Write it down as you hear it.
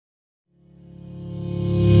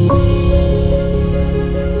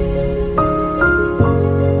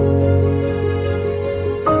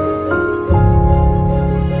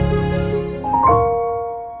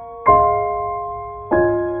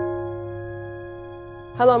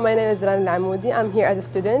Hello, my name is Rana Al-Amoudi. I'm here as a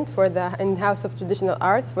student for the in-house of traditional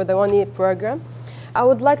arts for the one-year program. I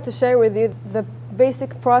would like to share with you the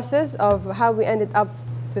basic process of how we ended up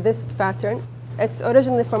to this pattern. It's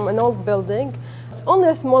originally from an old building. It's only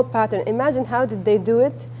a small pattern. Imagine how did they do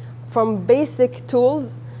it from basic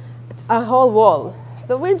tools, a whole wall.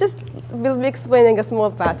 So we'll be explaining a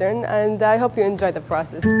small pattern, and I hope you enjoy the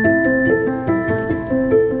process.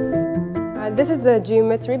 This is the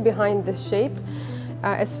geometry behind the shape.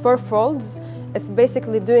 It's 4 folds. It's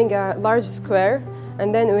basically doing a large square,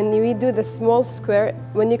 and then when we do the small square,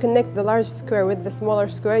 when you connect the large square with the smaller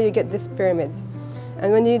square, you get these pyramids.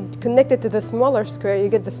 And when you connect it to the smaller square, you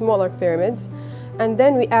get the smaller pyramids. And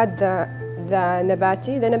then we add the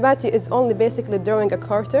nabati. The nabati is only basically drawing a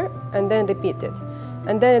quarter and then repeat it.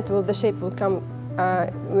 And then the shape will come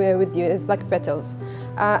with you. It's like petals.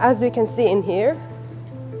 As we can see in here,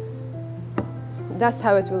 that's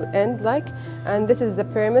how it will end like. And this is the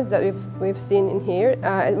pyramids that we've seen in here.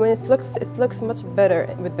 When it looks much better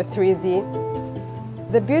with the 3D.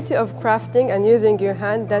 The beauty of crafting and using your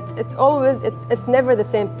hand, that it's never the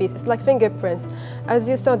same piece. It's like fingerprints. As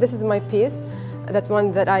you saw, this is my piece, that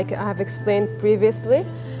one that I have explained previously.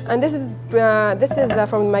 And this is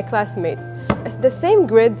from my classmates. It's the same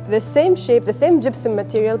grid, the same shape, the same gypsum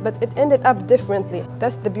material, but it ended up differently.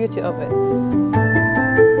 That's the beauty of it.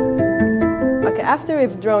 Okay, after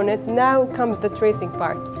we've drawn it, now comes the tracing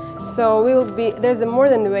part. So there's more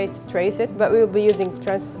than a way to trace it, but we will be using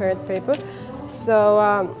transparent paper. So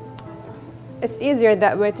it's easier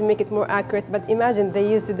that way to make it more accurate, but imagine they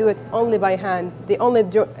used to do it only by hand. They only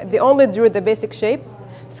drew the basic shape,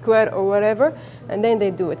 square or whatever, and then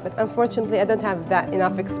they do it. But unfortunately, I don't have that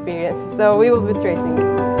enough experience, so we will be tracing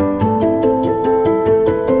it.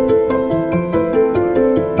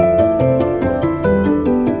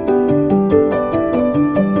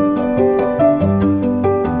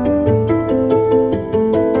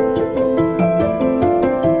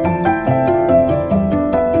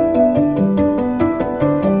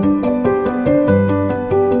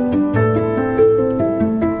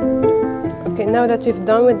 Now that we've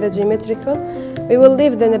done with the geometrical, we will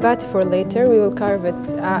leave the nabati for later. We will carve it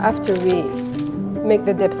after we make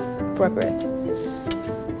the depth appropriate.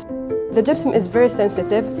 The gypsum is very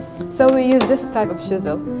sensitive, so we use this type of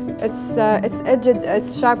chisel. It's edged,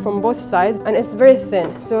 it's sharp from both sides, and it's very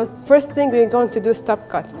thin. So first thing we're going to do is stop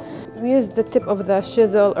cut. We use the tip of the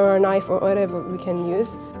chisel or a knife or whatever we can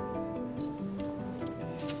use.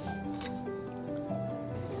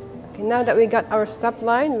 Now that we got our stop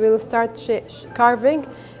line, we will start carving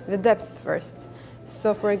the depth first.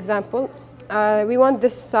 So for example, we want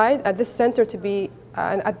this side, this center to be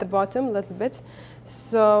at the bottom a little bit.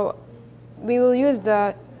 So we will use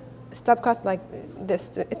the stop cut like this.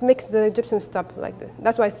 It makes the gypsum stop like this.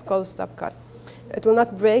 That's why it's called stop cut. It will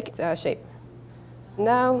not break the shape.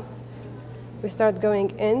 Now we start going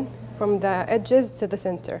in from the edges to the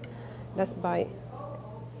center. That's by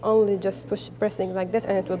only just pressing like this,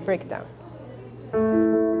 and it will break down.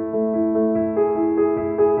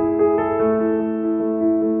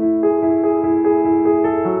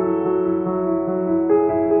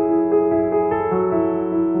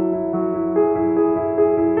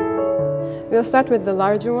 We'll start with the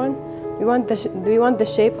larger one. We want the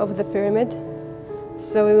shape of the pyramid,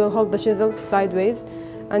 so we will hold the chisel sideways,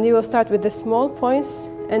 and you will start with the small points,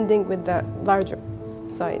 ending with the larger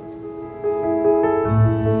side.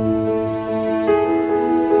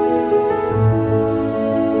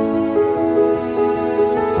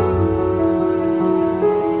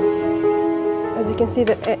 You can see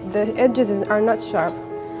that the edges are not sharp.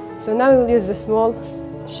 So now we will use the small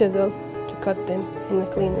chisel to cut them in a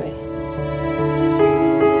clean way.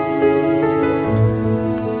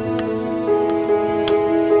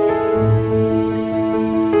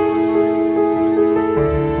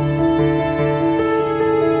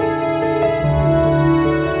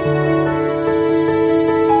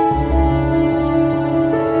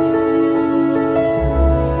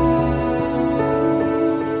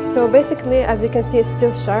 So basically, as you can see, it's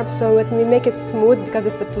still sharp. So when we make it smooth, because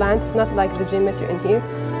it's the plant, it's not like the geometry in here.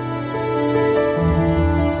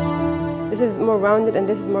 This is more rounded and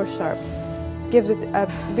this is more sharp. It gives it a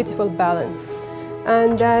beautiful balance.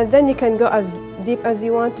 And then you can go as deep as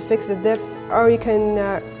you want to fix the depth, or you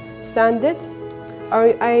can sand it.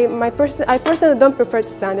 Or I personally don't prefer to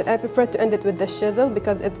sand it. I prefer to end it with the chisel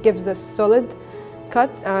because it gives a solid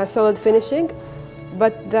cut, solid finishing.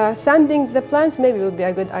 But sanding the plants maybe would be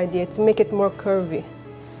a good idea to make it more curvy.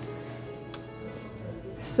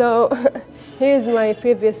 So here's my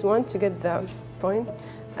previous one to get the point.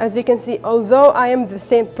 As you can see, although I am the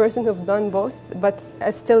same person who've done both, but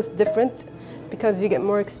it's still different because you get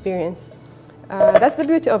more experience. That's the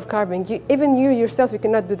beauty of carving. Even you yourself, you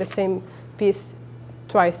cannot do the same piece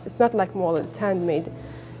twice. It's not like mold, it's handmade.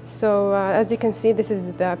 So as you can see, this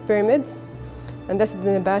is the pyramid, and that's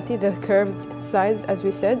the nabati, the curved sides, as we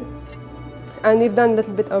said. And we've done a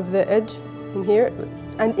little bit of the edge in here.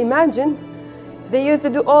 And imagine, they used to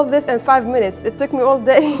do all this in 5 minutes. It took me all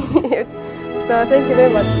day. So thank you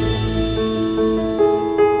very much.